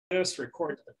this,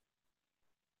 record.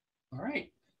 All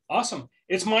right, awesome.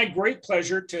 It's my great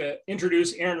pleasure to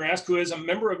introduce Aaron Rask, who is a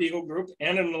member of Eagle Group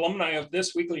and an alumni of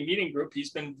this weekly meeting group.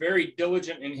 He's been very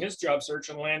diligent in his job search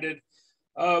and landed,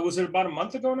 was it about a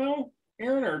month ago now,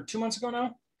 Aaron, or 2 months ago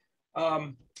now?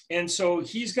 And so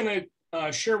he's going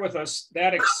to share with us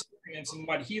that experience and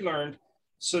what he learned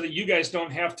so that you guys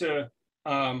don't have to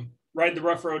ride the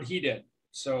rough road he did.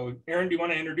 So Aaron, do you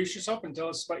want to introduce yourself and tell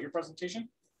us about your presentation?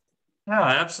 Yeah,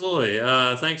 absolutely.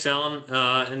 Thanks, Alan.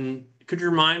 And could you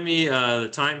remind me the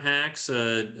time hacks,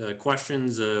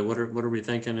 questions? What are we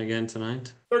thinking again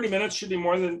tonight? 30 minutes should be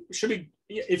more than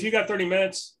if you got 30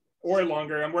 minutes or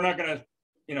longer, and we're not going to,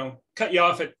 cut you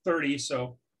off at 30.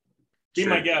 So be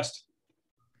my guest.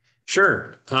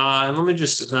 Sure. And let me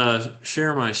just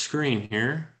share my screen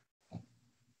here.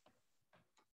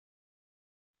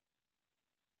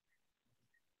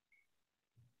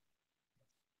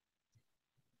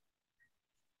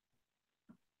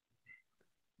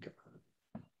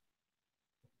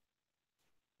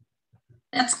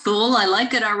 That's cool. I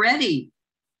like it already.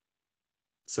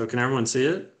 So can everyone see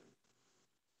it?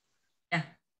 Yeah.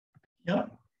 Yeah.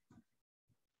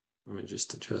 Let me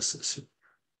just adjust this.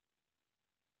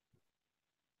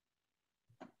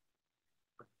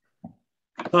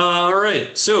 All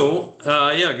right. So,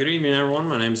 yeah, good evening, everyone.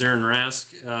 My name is Aaron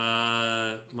Rask.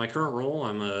 My current role,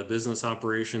 I'm a business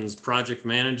operations project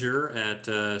manager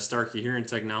at Starkey Hearing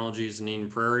Technologies in Eden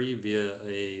Prairie via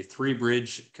a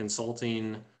three-bridge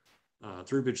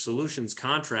solutions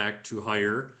contract to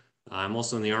hire. I'm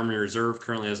also in the Army Reserve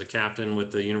currently as a captain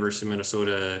with the University of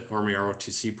Minnesota Army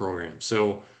ROTC program.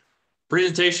 So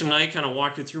presentation tonight kind of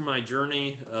walk you through my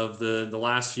journey of the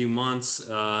last few months,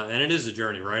 and it is a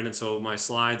journey, right? And so my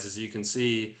slides, as you can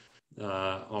see,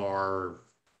 are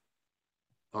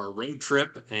our road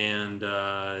trip and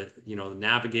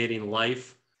navigating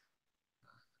life,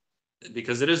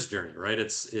 because it is a journey, right?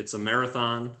 It's a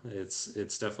marathon.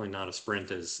 It's definitely not a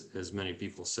sprint as many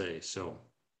people say. So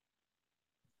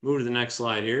move to the next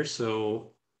slide here.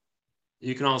 So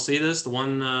you can all see this, the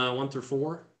one through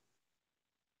four.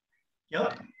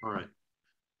 Yep. All right.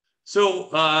 So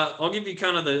I'll give you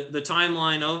kind of the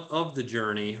timeline of the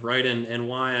journey, right? And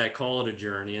why I call it a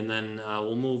journey. And then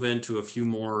we'll move into a few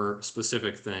more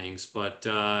specific things. But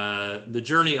the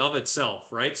journey of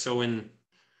itself, right? So in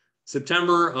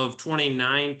September of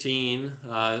 2019,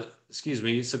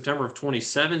 September of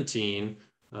 2017,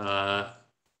 I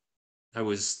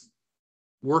was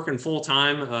working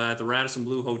full-time at the Radisson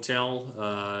Blu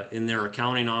Hotel in their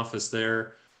accounting office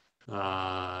there.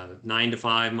 9 to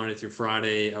 5, Monday through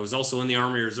Friday. I was also in the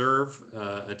Army Reserve,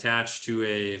 attached to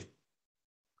a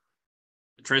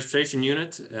transportation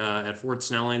unit at Fort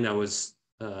Snelling. That was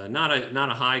not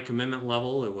a high commitment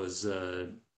level. It was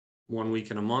 1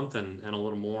 week in a month and a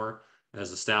little more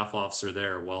as a staff officer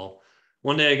there. Well,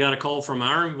 one day I got a call from my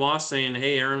Army boss saying,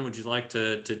 "Hey, Aaron, would you like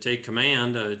to take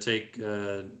command,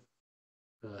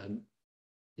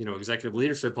 executive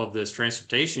leadership of this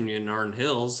transportation unit in Arden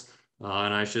Hills?"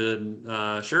 And I should,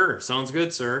 sure, sounds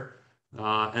good, sir.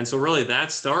 And so really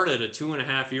that started a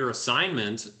 2.5-year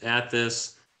assignment at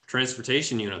this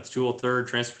transportation unit, the 203rd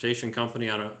Transportation Company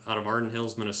out of Arden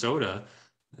Hills, Minnesota.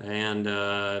 And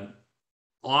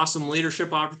awesome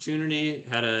leadership opportunity,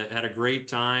 had a great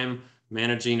time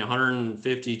managing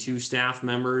 152 staff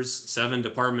members, 7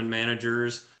 department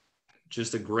managers,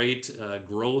 just a great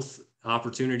growth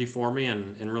opportunity for me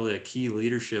and really a key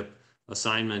leadership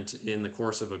assignment in the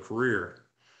course of a career.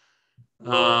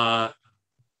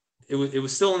 It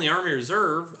was still in the Army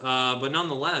Reserve, but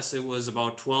nonetheless, it was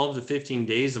about 12 to 15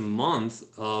 days a month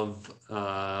of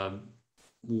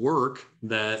work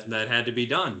that had to be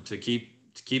done to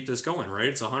keep this going, right?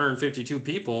 It's 152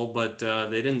 people, but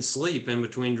they didn't sleep in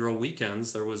between drill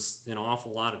weekends. There was an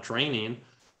awful lot of training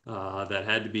that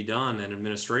had to be done and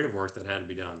administrative work that had to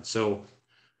be done. So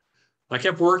I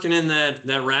kept working in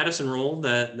that Radisson role,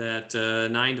 that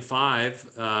 9 to 5,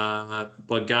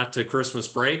 but got to Christmas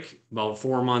break about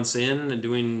 4 months in and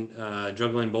doing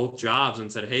juggling both jobs and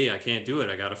said, "Hey, I can't do it.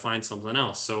 I got to find something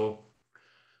else." So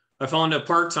I found a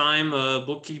part-time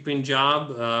bookkeeping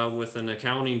job with an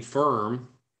accounting firm,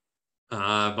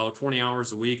 about 20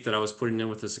 hours a week that I was putting in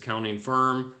with this accounting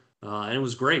firm. And it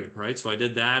was great, right? So I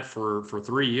did that for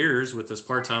 3 years with this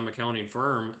part-time accounting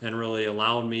firm, and really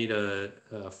allowed me to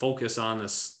focus on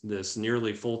this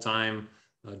nearly full-time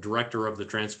director of the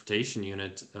transportation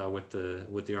unit with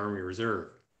the Army Reserve.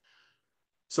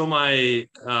 So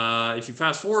if you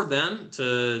fast forward then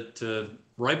to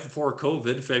right before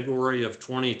COVID, February of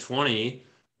 2020,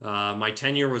 my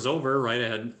tenure was over, right? I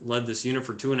had led this unit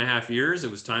for 2.5 years.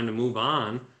 It was time to move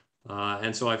on.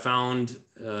 And so I found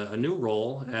a new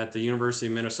role at the University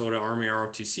of Minnesota Army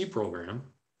ROTC program.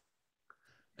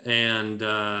 And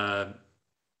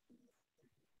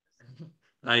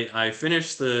I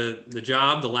finished the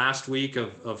job the last week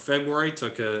of February,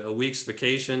 took a week's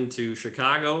vacation to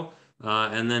Chicago,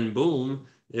 and then boom,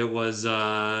 it was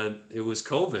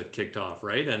COVID kicked off,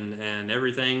 right? And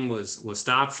everything was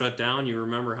stopped, shut down. You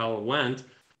remember how it went.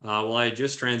 Well, I had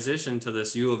just transitioned to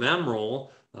this U of M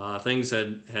role. Things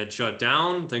had shut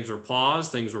down, things were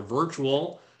paused, things were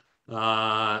virtual.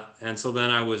 And so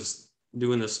then I was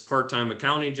doing this part-time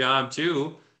accounting job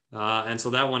too. And so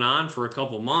that went on for a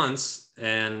couple months,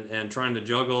 and trying to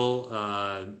juggle,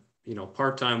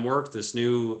 part-time work, this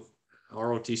new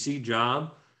ROTC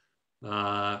job.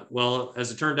 Well,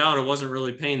 as it turned out, it wasn't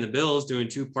really paying the bills doing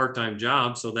 2 part-time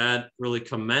jobs. So that really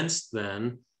commenced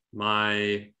then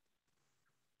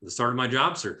the start of my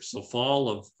job search. So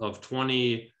fall of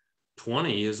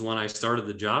 2020 is when I started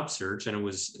the job search, and it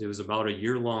was about a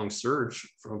year-long search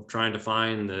from trying to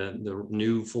find the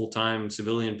new full-time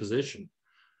civilian position.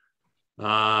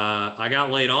 I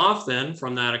got laid off then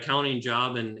from that accounting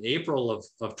job in April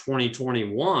of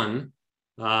 2021,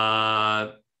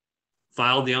 filed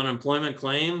the unemployment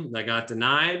claim that got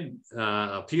denied,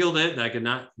 appealed it,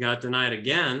 that got denied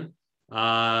again.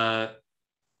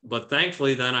 But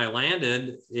thankfully then I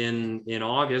landed in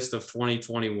August of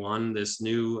 2021, this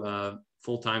new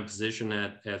full-time position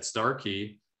at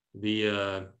Starkey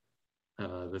via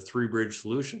the Three Bridge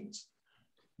Solutions.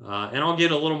 And I'll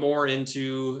get a little more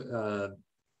into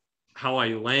how I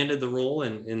landed the role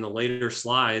in the later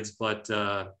slides, but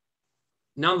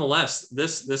nonetheless,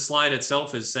 this slide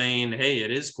itself is saying, hey,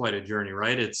 it is quite a journey,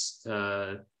 right? It's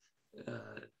not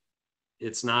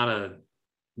a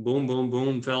boom, boom,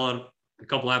 boom, fill out a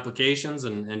couple applications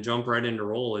and jump right into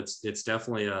role. It's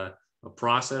definitely a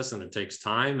process, and it takes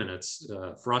time, and it's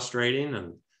frustrating,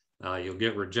 and you'll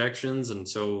get rejections, and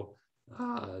so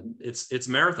it's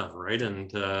marathon, right?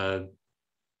 And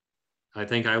I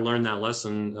think I learned that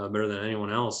lesson better than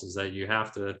anyone else, is that you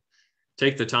have to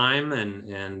take the time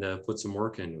and put some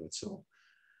work into it. So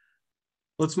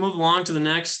let's move along to the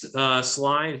next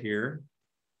slide here.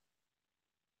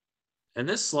 And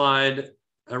this slide,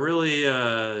 I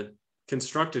really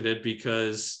constructed it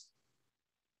because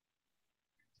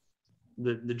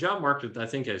the job market, I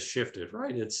think, has shifted,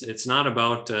 right? It's not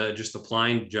about just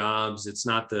applying jobs. It's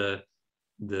not the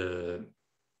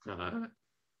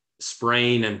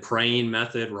spraying and praying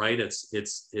method, right?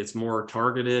 It's more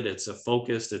targeted. It's a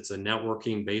focused. It's a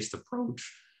networking based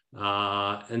approach.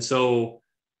 And so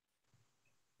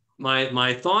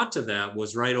my thought to that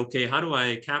was, right, okay, how do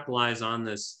I capitalize on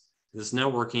this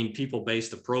networking,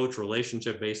 people-based approach,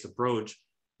 relationship-based approach,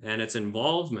 and its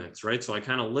involvements, right? So I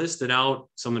kind of listed out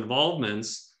some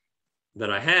involvements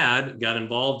that I had, got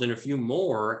involved in a few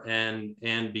more, and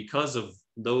because of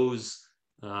those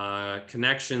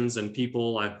connections and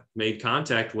people I've made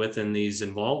contact with in these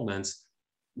involvements,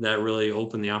 that really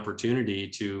opened the opportunity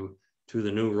to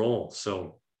the new role.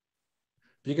 So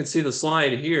you can see the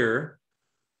slide here.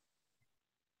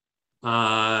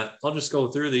 I'll just go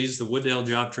through these. The Wooddale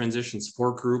Job Transition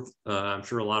Support Group. I'm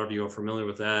sure a lot of you are familiar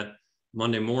with that.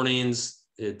 Monday mornings,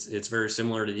 it's very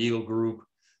similar to Eagle Group,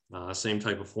 same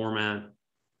type of format.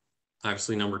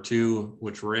 Obviously, number 2,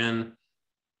 which we're in.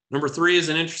 Number 3 is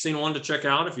an interesting one to check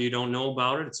out if you don't know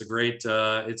about it. It's a great,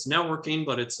 it's networking,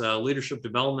 but it's leadership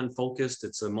development focused.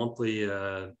 It's a monthly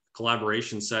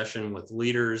collaboration session with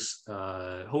leaders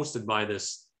hosted by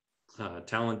this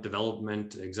talent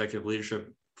development executive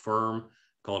leadership firm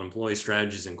called Employee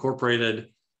Strategies Incorporated.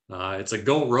 It's a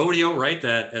goat rodeo, right?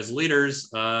 That as leaders,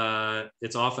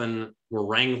 it's often we're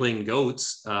wrangling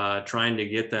goats, trying to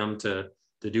get them to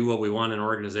do what we want in an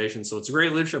organization. So it's a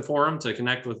great leadership forum to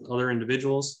connect with other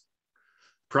individuals.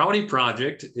 Proudy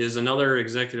Project is another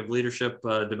executive leadership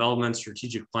development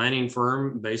strategic planning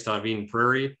firm based out of Eden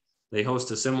Prairie. They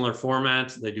host a similar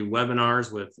format. They do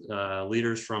webinars with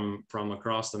leaders from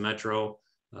across the metro.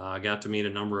 I got to meet a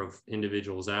number of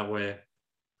individuals that way.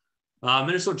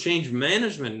 Minnesota Change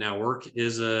Management Network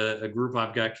is a group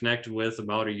I've got connected with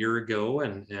about a year ago,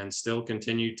 and still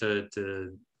continue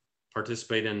to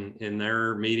participate in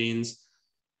their meetings,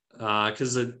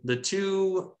 because the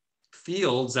 2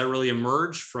 fields that really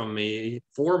emerged for me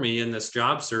in this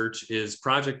job search is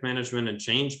project management and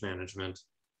change management.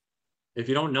 If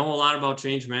you don't know a lot about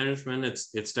change management,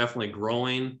 it's definitely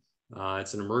growing.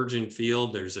 It's an emerging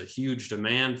field. There's a huge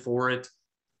demand for it.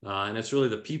 And it's really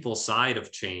the people side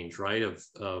of change, right?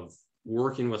 Of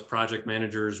working with project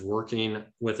managers, working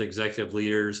with executive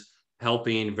leaders,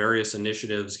 helping various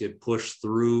initiatives get pushed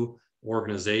through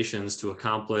organizations to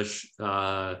accomplish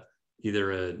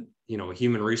either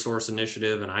human resource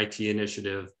initiative, an IT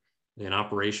initiative, an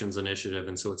operations initiative.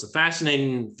 And so it's a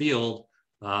fascinating field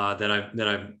that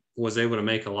I was able to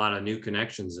make a lot of new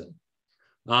connections in.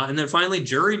 And then finally,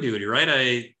 jury duty,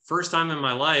 right? First time in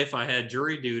my life, I had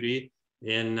jury duty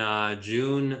in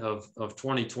June of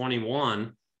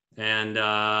 2021, and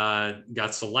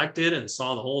got selected and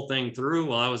saw the whole thing through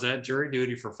while I was at jury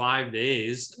duty for 5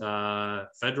 days,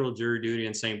 federal jury duty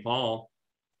in St. Paul.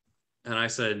 And I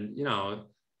said,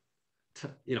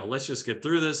 let's just get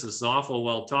through this. This is awful.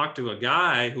 Well, talked to a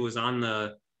guy who was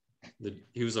on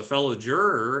he was a fellow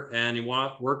juror, and he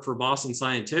worked for Boston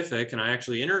Scientific. And I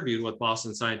actually interviewed with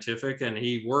Boston Scientific, and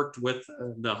he worked with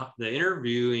the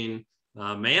interviewing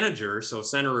manager. So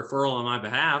sent a referral on my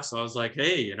behalf. So I was like,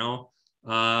 hey,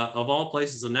 of all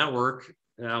places to network,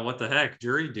 what the heck,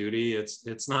 jury duty,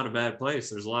 it's not a bad place.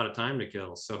 There's a lot of time to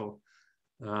kill. So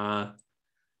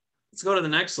let's go to the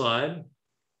next slide.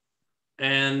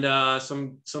 And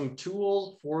some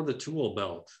tools for the tool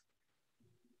belt.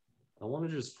 I want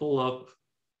to just pull up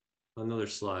another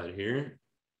slide here.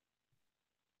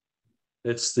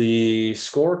 It's the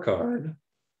scorecard.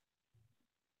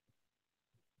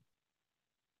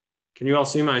 Can you all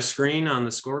see my screen on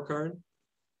the scorecard?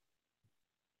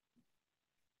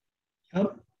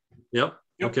 Yep.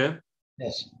 Okay.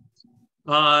 Yes.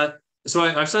 So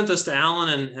I've sent this to Alan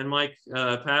and Mike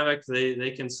Pavick. They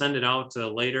can send it out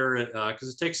later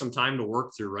because it takes some time to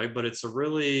work through, right? But it's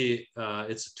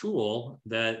it's a tool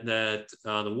that the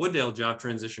Wooddale Job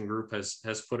Transition Group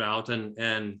has put out,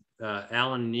 and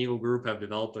Alan and Eagle Group have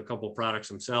developed a couple of products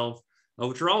themselves,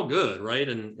 which are all good, right?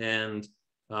 And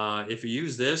if you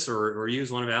use this or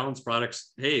use one of Alan's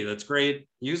products, hey, that's great.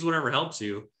 Use whatever helps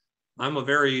you. I'm a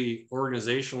very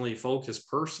organizationally focused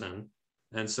person.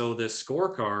 And so this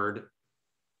scorecard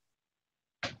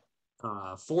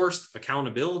forced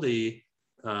accountability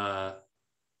on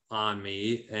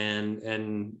me,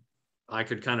 and I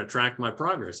could kind of track my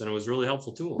progress, and it was a really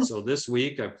helpful tool. So this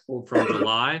week I pulled from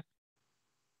July.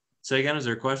 Say again, is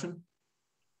there a question?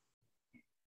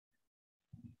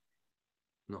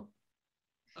 No.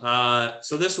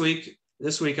 So this week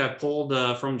I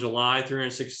pulled from July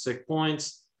 366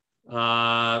 points.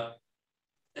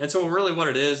 And so really what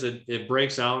it is, it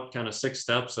breaks out kind of 6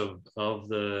 steps of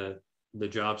the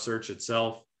job search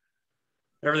itself.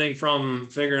 Everything from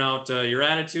figuring out your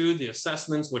attitude, the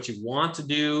assessments, what you want to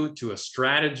do, to a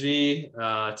strategy,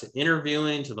 to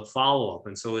interviewing, to the follow-up.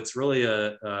 And so it's really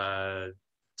a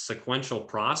sequential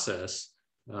process,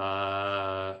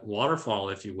 waterfall,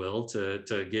 if you will,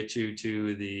 to get you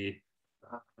to the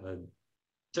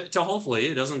to hopefully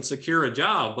it doesn't secure a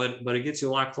job, but it gets you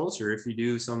a lot closer if you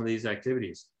do some of these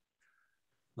activities.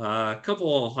 A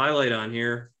couple I'll highlight on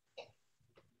here: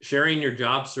 sharing your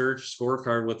job search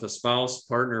scorecard with a spouse,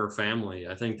 partner, or family.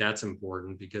 I think that's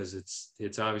important because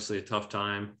it's obviously a tough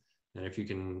time, and if you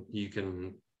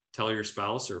can tell your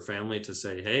spouse or family to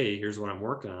say, hey, here's what I'm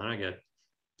working on. I got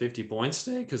 50 points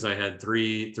today because I had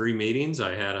three meetings.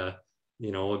 I had a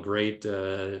great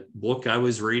book I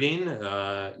was reading,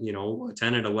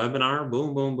 attended a webinar,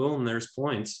 boom, boom, boom, there's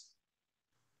points.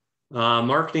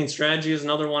 Marketing strategy is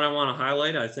another one I want to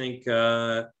highlight. I think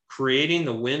creating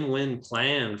the win-win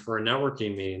plan for a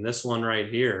networking meeting, this one right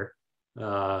here.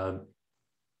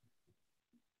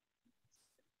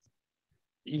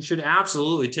 You should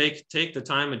absolutely take the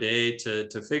time of day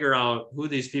to figure out who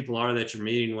these people are that you're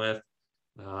meeting with.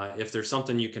 If there's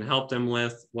something you can help them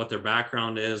with, what their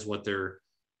background is, what their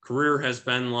career has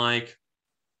been like.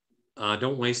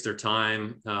 Don't waste their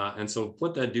time. And so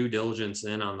put that due diligence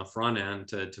in on the front end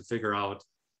to figure out,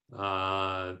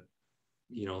 that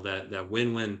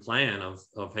win-win plan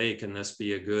of, hey, can this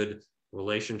be a good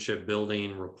relationship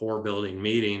building, rapport building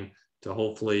meeting to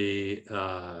hopefully,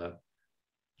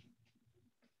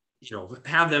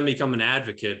 have them become an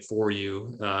advocate for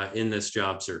you in this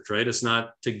job search, right? It's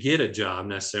not to get a job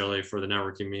necessarily for the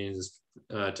networking meetings,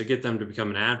 to get them to become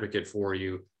an advocate for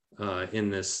you in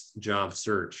this job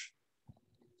search.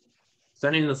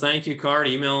 Sending the thank you card,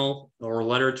 email, or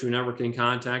letter to networking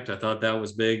contact. I thought that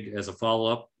was big as a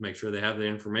follow-up. Make sure they have the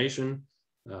information.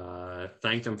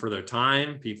 Thank them for their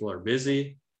time. People are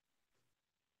busy.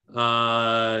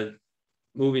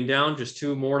 Moving down, just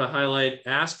 2 more to highlight.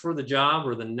 Ask for the job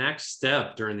or the next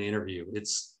step during the interview.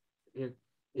 It's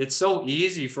so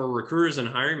easy for recruiters and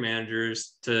hiring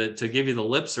managers to give you the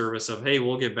lip service of, hey,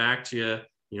 we'll get back to you.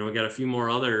 We got a few more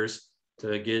others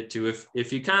to get to.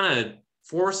 If you kind of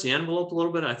force the envelope a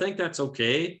little bit, I think that's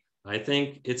okay. I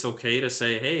think it's okay to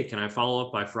say, hey, can I follow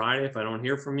up by Friday if I don't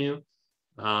hear from you?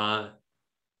 I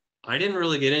didn't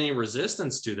really get any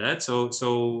resistance to that.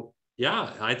 So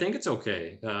yeah, I think it's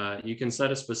okay. You can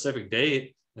set a specific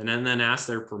date. and then ask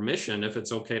their permission if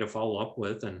it's okay to follow up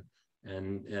with, and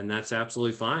that's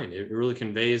absolutely fine. It really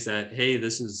conveys that, hey,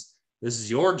 this is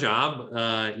your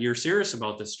job. You're serious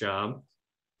about this job.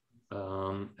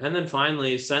 And then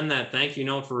finally, send that thank you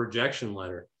note for rejection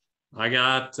letter. I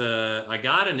got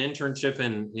an internship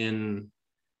in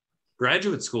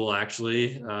graduate school.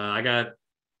 Actually, I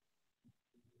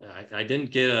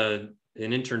didn't get an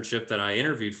internship that I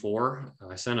interviewed for.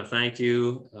 I sent a thank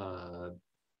you.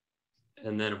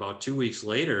 And then about 2 weeks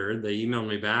later, they emailed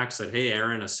me back, said, hey,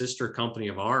 Aaron, a sister company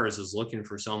of ours is looking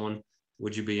for someone.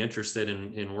 Would you be interested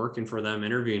in working for them,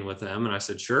 interviewing with them? And I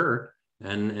said, sure.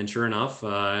 And sure enough,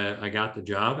 I got the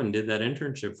job and did that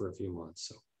internship for a few months.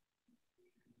 So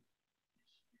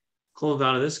close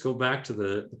out of this, go back to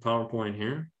the PowerPoint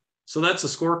here. So that's a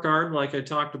scorecard like I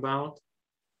talked about.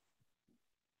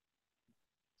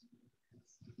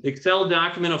 Excel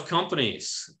document of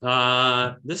companies.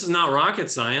 This is not rocket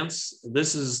science.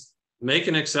 This is make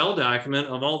an Excel document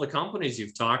of all the companies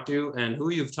you've talked to and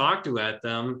who you've talked to at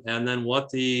them, and then what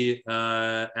the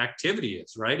activity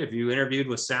is, right? If you interviewed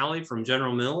with Sally from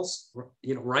General Mills,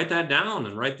 write that down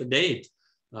and write the date,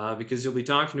 because you'll be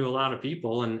talking to a lot of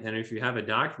people, and if you have it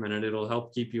documented, it'll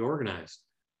help keep you organized.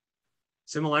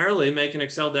 Similarly, make an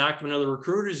Excel document of the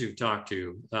recruiters you've talked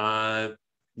to.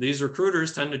 These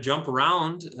recruiters tend to jump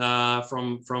around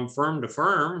from firm to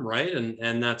firm, right?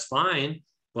 And that's fine,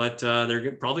 but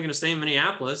they're probably going to stay in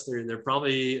Minneapolis. They're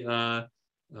probably going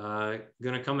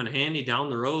to come in handy down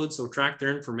the road. So track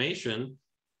their information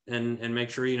and make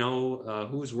sure you know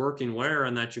who's working where,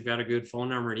 and that you've got a good phone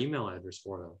number and email address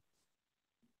for them.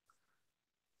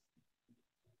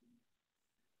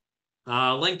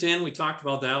 LinkedIn, we talked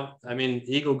about that. I mean,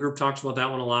 Eagle Group talks about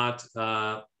that one a lot.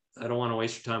 I don't want to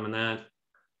waste your time on that.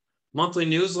 Monthly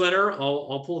newsletter,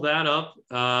 I'll pull that up.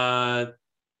 I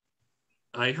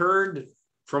heard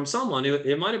from someone,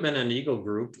 it might have been an Eagle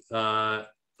Group,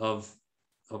 of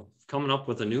coming up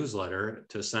with a newsletter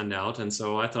to send out. And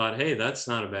so I thought, hey, that's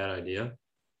not a bad idea.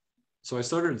 So I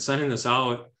started sending this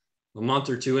out a month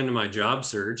or two into my job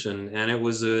search, and it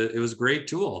was a great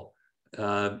tool.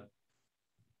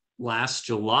 Last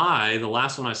July, the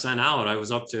last one I sent out, I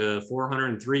was up to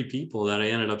 403 people that I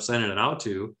ended up sending it out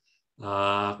to,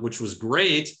 which was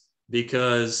great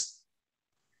because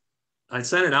I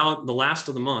sent it out the last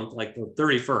of the month, like the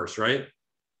 31st, right?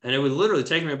 And it would literally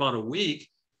take me about a week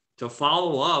to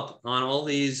follow up on all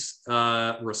these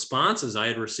responses I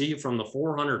had received from the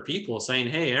 400 people saying,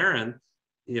 hey, Aaron,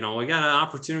 we got an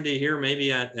opportunity here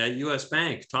maybe at US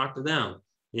Bank, talk to them.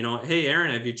 Hey,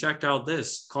 Aaron, have you checked out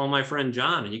this? Call my friend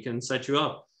John and he can set you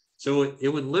up. So it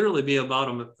would literally be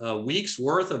about a week's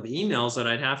worth of emails that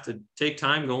I'd have to take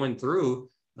time going through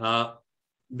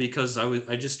because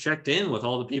I just checked in with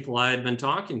all the people I had been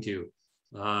talking to.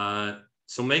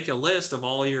 So make a list of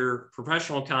all your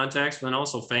professional contacts, but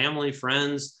also family,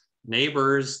 friends,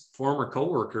 neighbors, former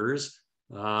coworkers,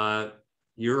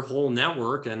 your whole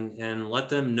network, and let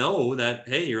them know that,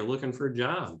 hey, you're looking for a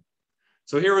job.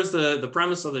 So here was the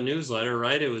premise of the newsletter,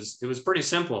 right? It was pretty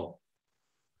simple.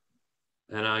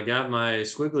 And I got my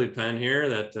squiggly pen here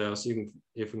that so you can,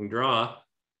 if we can draw.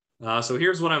 So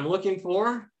here's what I'm looking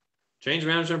for: change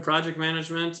management, project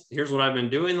management. Here's what I've been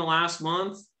doing the last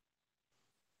month.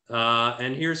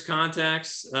 And here's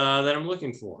contacts that I'm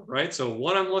looking for, right? So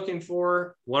what I'm looking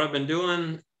for, what I've been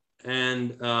doing,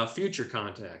 and future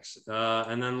contacts.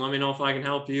 And then let me know if I can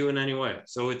help you in any way.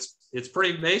 So it's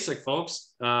pretty basic,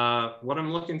 folks. What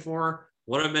I'm looking for,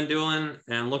 what I've been doing,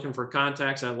 and looking for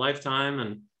contacts at Lifetime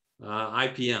and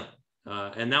IPM.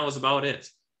 And that was about it.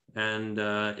 And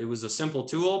it was a simple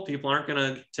tool. People aren't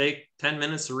going to take 10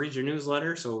 minutes to read your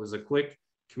newsletter. So it was a quick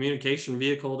communication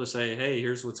vehicle to say, hey,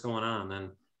 here's what's going on.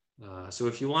 And so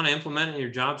if you want to implement it in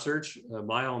your job search,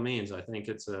 by all means, I think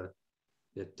it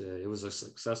was a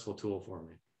successful tool for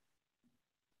me.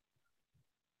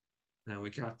 Now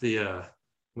we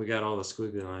got all the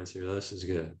squiggly lines here. This is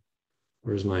good.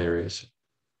 Where's my eraser?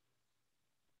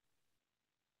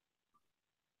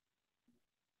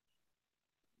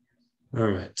 All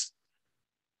right.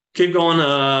 Keep going.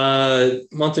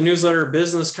 Monthly newsletter,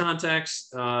 business contacts.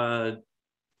 A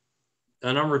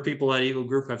number of people at Eagle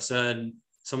Group have said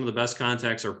some of the best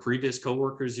contacts are previous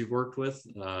coworkers you've worked with.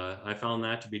 I found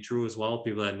that to be true as well.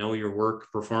 People that know your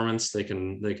work performance, they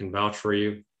can vouch for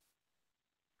you.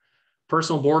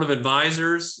 Personal board of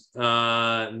advisors.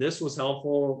 This was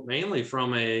helpful mainly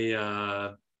from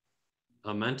a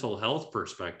mental health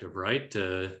perspective, right?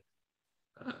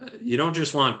 You don't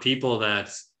just want people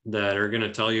that are going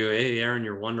to tell you, hey, Aaron,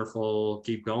 you're wonderful,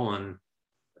 keep going.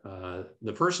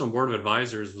 The personal board of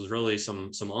advisors was really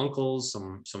some uncles,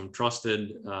 some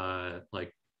trusted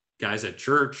like guys at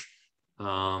church,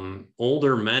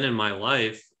 older men in my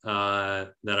life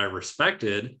that I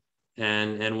respected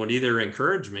and would either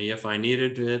encourage me if I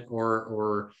needed it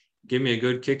or give me a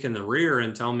good kick in the rear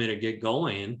and tell me to get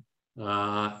going.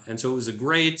 And so it was a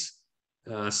great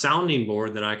sounding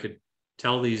board that I could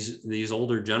tell these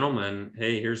older gentlemen,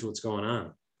 hey, here's what's going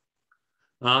on.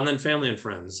 And then family and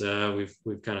friends,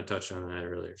 we've kind of touched on that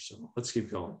earlier. So let's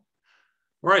keep going.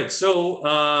 All right,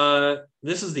 so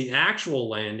this is the actual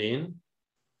landing.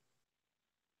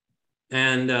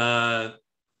 And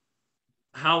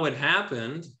how it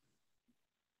happened,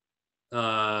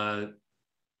 probably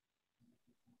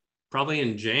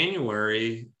in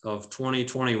January of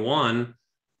 2021,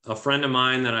 a friend of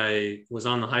mine that I was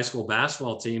on the high school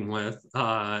basketball team with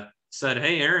said,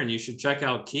 hey, Aaron, you should check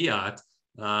out Kiat.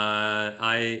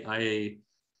 I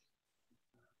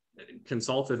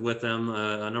consulted with them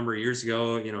a number of years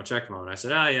ago, check them out. I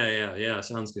said, yeah,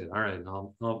 sounds good. All right,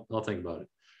 I'll think about it.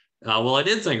 Well, I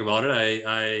did think about it.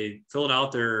 I filled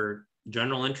out their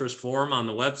general interest form on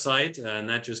the website, and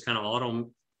that just kind of auto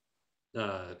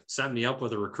set me up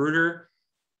with a recruiter.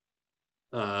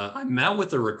 I met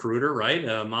with the recruiter,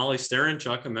 right? Molly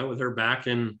Starenchuk. I met with her back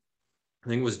in, I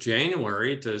think it was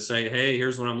January, to say, hey,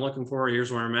 here's what I'm looking for.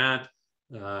 Here's where I'm at.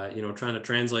 Trying to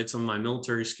translate some of my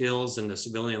military skills into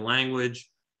civilian language.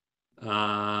 It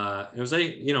was,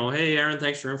 hey, Aaron,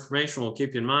 thanks for your information. We'll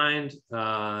keep you in mind.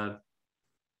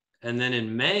 And then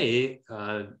in May,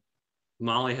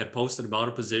 Molly had posted about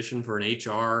a position for an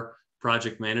HR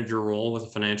project manager role with a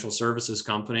financial services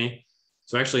company.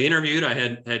 So I actually interviewed. I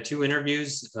had 2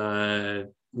 interviews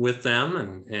with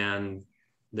them, and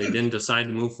they didn't decide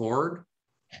to move forward.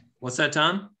 What's that,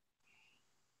 Tom?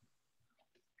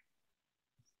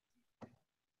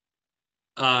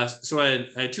 So I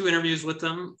had 2 interviews with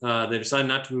them. They decided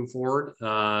not to move forward,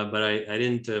 but I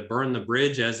didn't burn the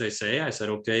bridge, as they say. I said,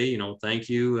 okay, thank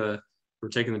you for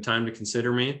taking the time to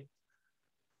consider me.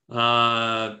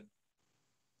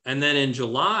 And then in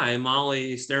July,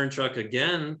 Molly Starenchuk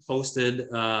again posted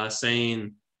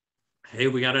saying, hey,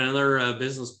 we got another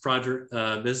business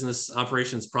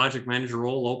operations project manager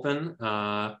role open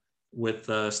with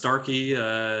Starkey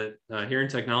Hearing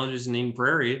Technologies in Eden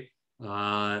Prairie.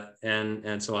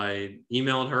 And so I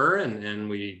emailed her, and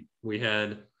we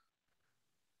had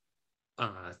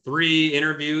 3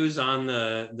 interviews on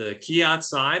the Kiat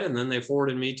side, and then they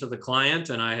forwarded me to the client,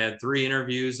 and I had 3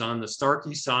 interviews on the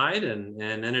Starkey side, and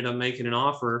ended up making an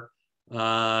offer,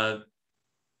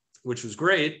 which was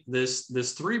great. This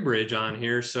 3Bridge on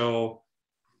here. So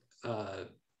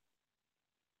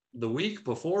the week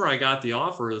before I got the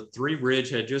offer, 3Bridge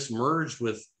had just merged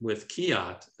with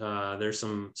Kiat. There's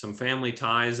some family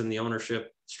ties in the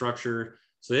ownership structure,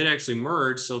 so they'd actually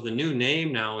merged. So the new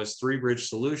name now is 3Bridge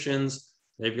Solutions.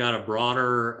 They've got a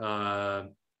broader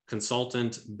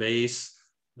consultant base,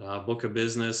 book of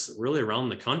business really around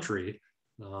the country.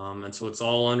 And so it's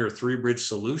all under 3Bridge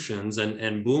Solutions.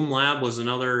 And Boom Lab was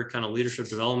another kind of leadership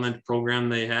development program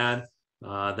they had.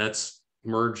 That's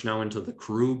merged now into the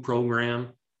Crew program.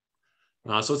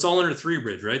 So it's all under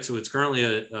 3Bridge, right? So it's currently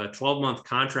a 12-month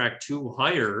contract to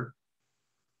hire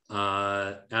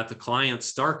at the client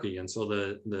Starkey. And so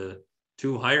the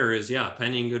to hire is,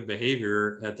 pending good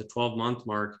behavior at the 12-month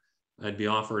mark, I'd be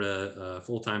offered a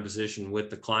full-time position with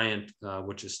the client,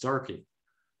 which is Starkey.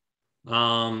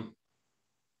 So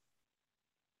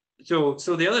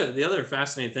the other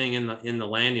fascinating thing in the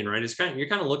landing, right, is you're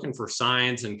kind of looking for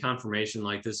signs and confirmation,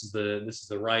 like this is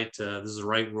the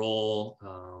right role.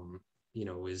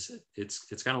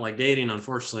 It's kind of like dating.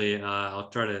 Unfortunately, I'll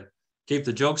try to keep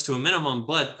the jokes to a minimum,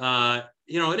 but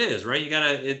it is, right.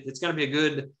 It's gotta be a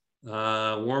good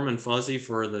warm and fuzzy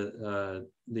for the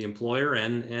employer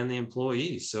and the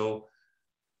employees. So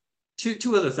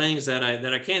two other things that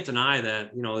I can't deny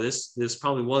that this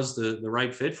probably was the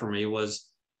right fit for me was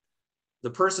the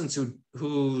person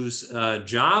whose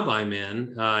job I'm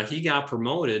in. He got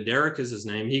promoted. Derek is his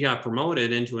name. He got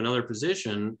promoted into another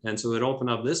position, and so it opened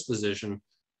up this position.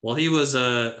 Well, he's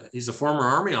a former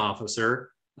Army officer.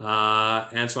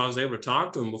 And so I was able to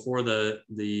talk to him before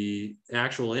the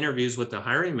actual interviews with the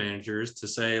hiring managers to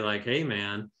say, like, hey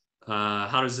man,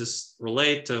 how does this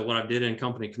relate to what I did in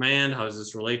company command? How does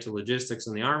this relate to logistics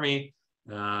in the Army?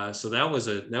 So that was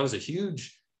a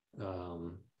huge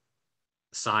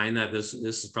sign that this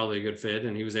is probably a good fit,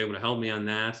 and he was able to help me on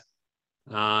that.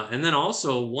 And then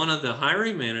also one of the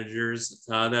hiring managers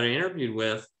that I interviewed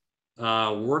with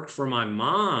worked for my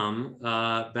mom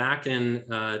back in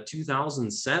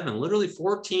 2007, literally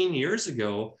 14 years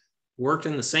ago, worked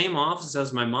in the same office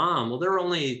as my mom. Well, there were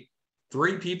only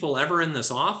 3 people ever in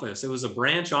this office. It was a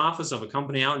branch office of a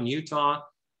company out in Utah.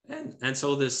 And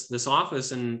so this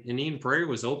office in Eden Prairie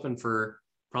was open for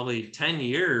probably 10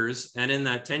 years. And in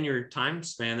that 10-year time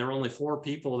span, there were only 4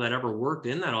 people that ever worked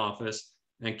in that office.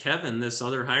 And Kevin, this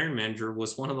other hiring manager,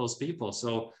 was one of those people.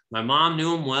 So my mom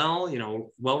knew him well,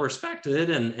 well respected,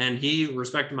 and he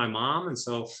respected my mom. And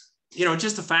so,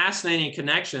 just a fascinating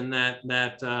connection that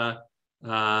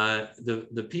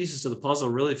the pieces to the puzzle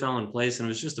really fell in place, and it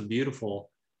was just a beautiful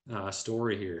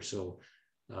story here. So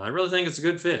I really think it's a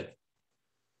good fit.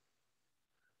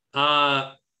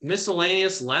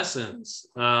 Miscellaneous lessons.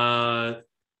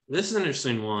 This is an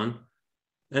interesting one,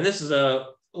 and this is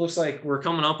looks like we're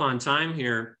coming up on time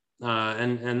here,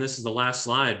 and this is the last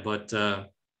slide. But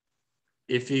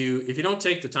if you don't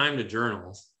take the time to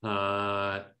journal,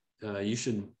 you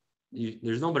should.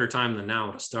 There's no better time than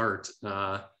now to start,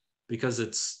 because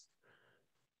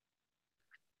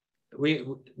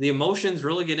the emotions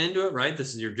really get into it, right?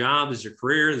 This is your job, this is your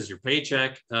career, this is your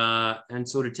paycheck, and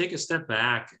so to take a step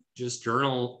back, just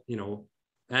journal,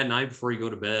 at night before you go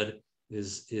to bed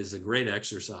is a great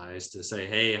exercise to say,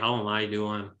 hey, how am I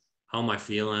doing? How am I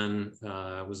feeling?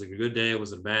 Was it a good day?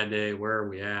 Was it a bad day? Where are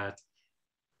we at?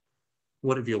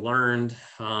 What have you learned?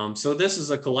 So this is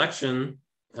a collection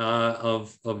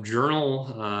of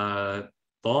journal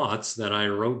thoughts that I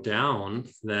wrote down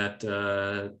that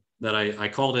I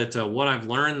called it what I've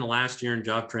learned in the last year in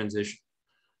job transition.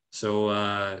 So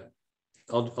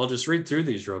I'll just read through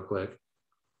these real quick,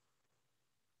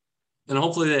 and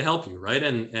hopefully they help you, right?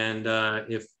 And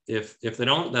if they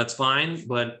don't, that's fine.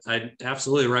 But I'd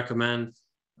absolutely recommend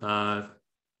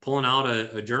pulling out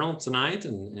a journal tonight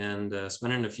and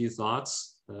spending a few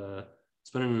thoughts,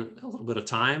 spending a little bit of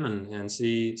time and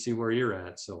see where you're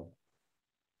at. So.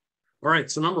 All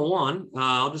right, so number 1,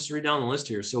 I'll just read down the list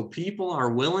here. So people are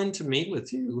willing to meet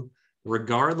with you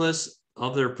regardless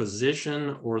of their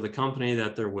position or the company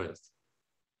that they're with.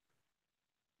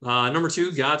 Number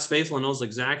 2, God's faithful and knows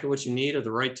exactly what you need at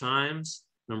the right times.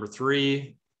 Number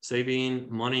 3, saving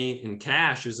money in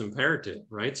cash is imperative,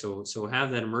 right? So have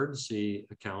that emergency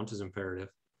account is imperative.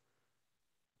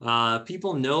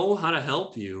 People know how to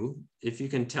help you if you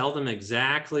can tell them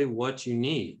exactly what you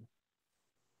need.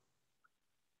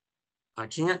 I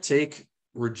can't take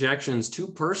rejections too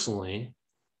personally.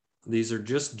 These are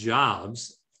just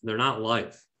jobs. They're not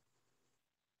life.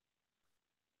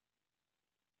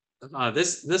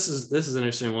 This is an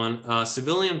interesting one.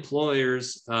 Civilian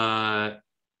employers, they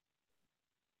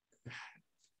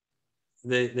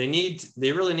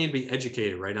really need to be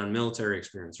educated, right, on military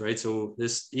experience, right? So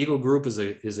this Eagle Group is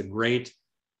a great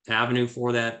avenue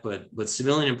for that, but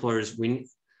civilian employers,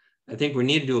 I think we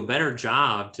need to do a better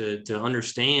job to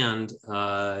understand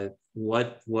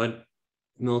what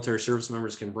military service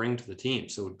members can bring to the team.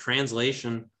 So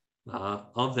translation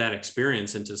of that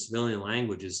experience into civilian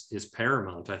language is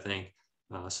paramount, I think.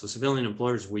 So civilian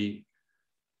employers, we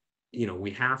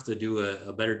have to do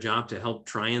a better job to help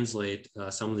translate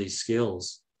some of these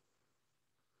skills.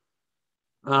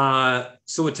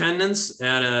 So attendance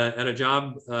at a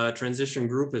job transition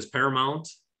group is paramount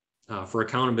for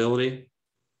accountability.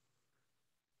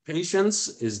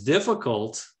 Patience is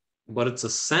difficult, but it's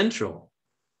essential.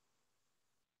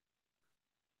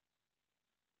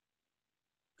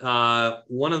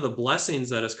 One of the blessings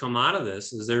that has come out of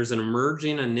this is there's an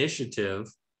emerging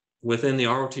initiative within the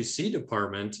ROTC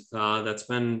department that's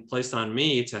been placed on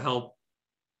me to help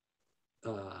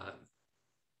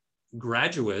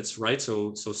graduates, right?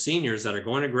 So seniors that are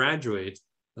going to graduate,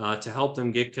 to help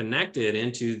them get connected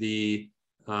into the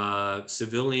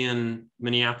civilian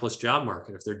Minneapolis job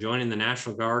market. If they're joining the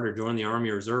National Guard or joining the Army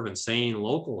Reserve and staying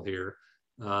local here,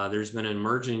 there's been an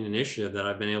emerging initiative that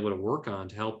I've been able to work on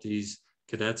to help these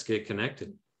cadets get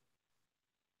connected.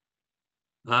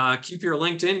 Keep your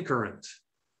LinkedIn current.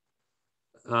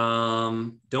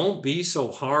 Don't be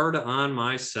so hard on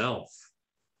myself.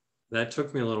 That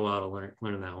took me a little while to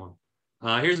learn that one.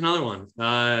 Here's another one.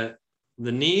 The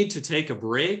need to take a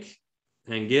break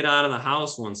and get out of the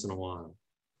house once in a while.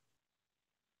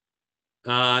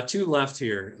 2 left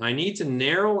here. I need to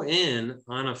narrow in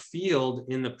on a field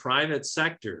in the private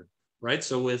sector, right?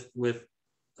 So with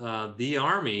the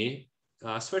Army,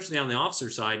 especially on the officer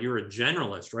side, you're a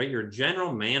generalist, right? You're a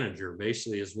general manager,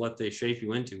 basically, is what they shape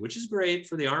you into, which is great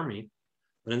for the Army.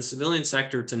 But in the civilian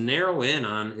sector, to narrow in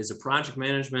on, is it project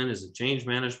management? Is it change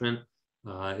management?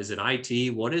 Is it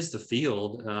IT? What is the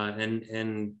field?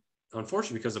 And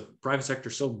unfortunately, because the private sector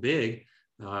is so big,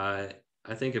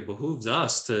 I think it behooves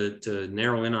us to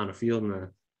narrow in on a field in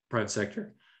the private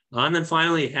sector. And then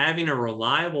finally, having a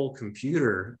reliable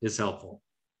computer is helpful.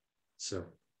 So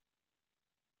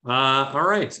All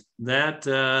right,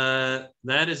 that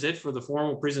is it for the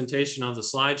formal presentation of the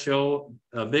slideshow.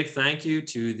 A big thank you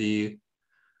to the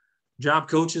job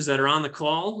coaches that are on the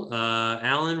call,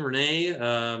 Alan, Renee,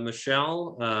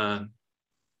 Michelle,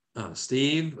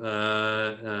 Steve,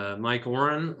 Mike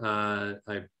Oren,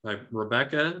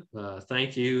 Rebecca.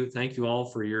 Thank you all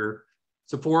for your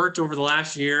support over the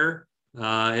last year.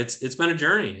 It's been a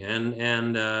journey,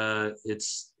 and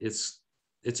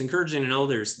it's encouraging to know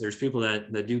there's people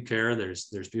that do care.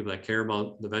 There's people that care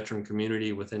about the veteran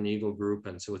community within the Eagle Group,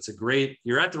 and so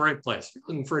you're at the right place. If you're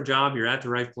looking for a job, you're at the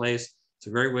right place. It's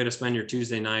a great way to spend your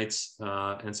Tuesday nights,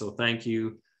 and so thank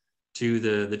you to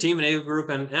the team at Eagle Group,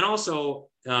 and also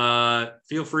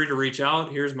feel free to reach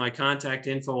out. Here's my contact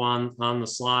info on the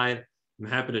slide. I'm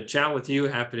happy to chat with you,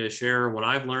 happy to share what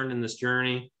I've learned in this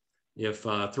journey. If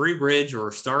Three Bridge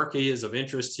or Starkey is of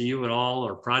interest to you at all,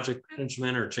 or project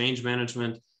management or change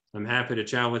management, I'm happy to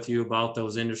chat with you about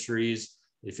those industries.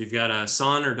 If you've got a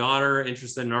son or daughter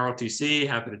interested in ROTC,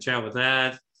 happy to chat with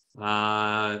that.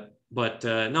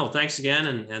 No, thanks again.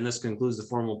 And this concludes the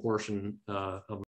formal portion of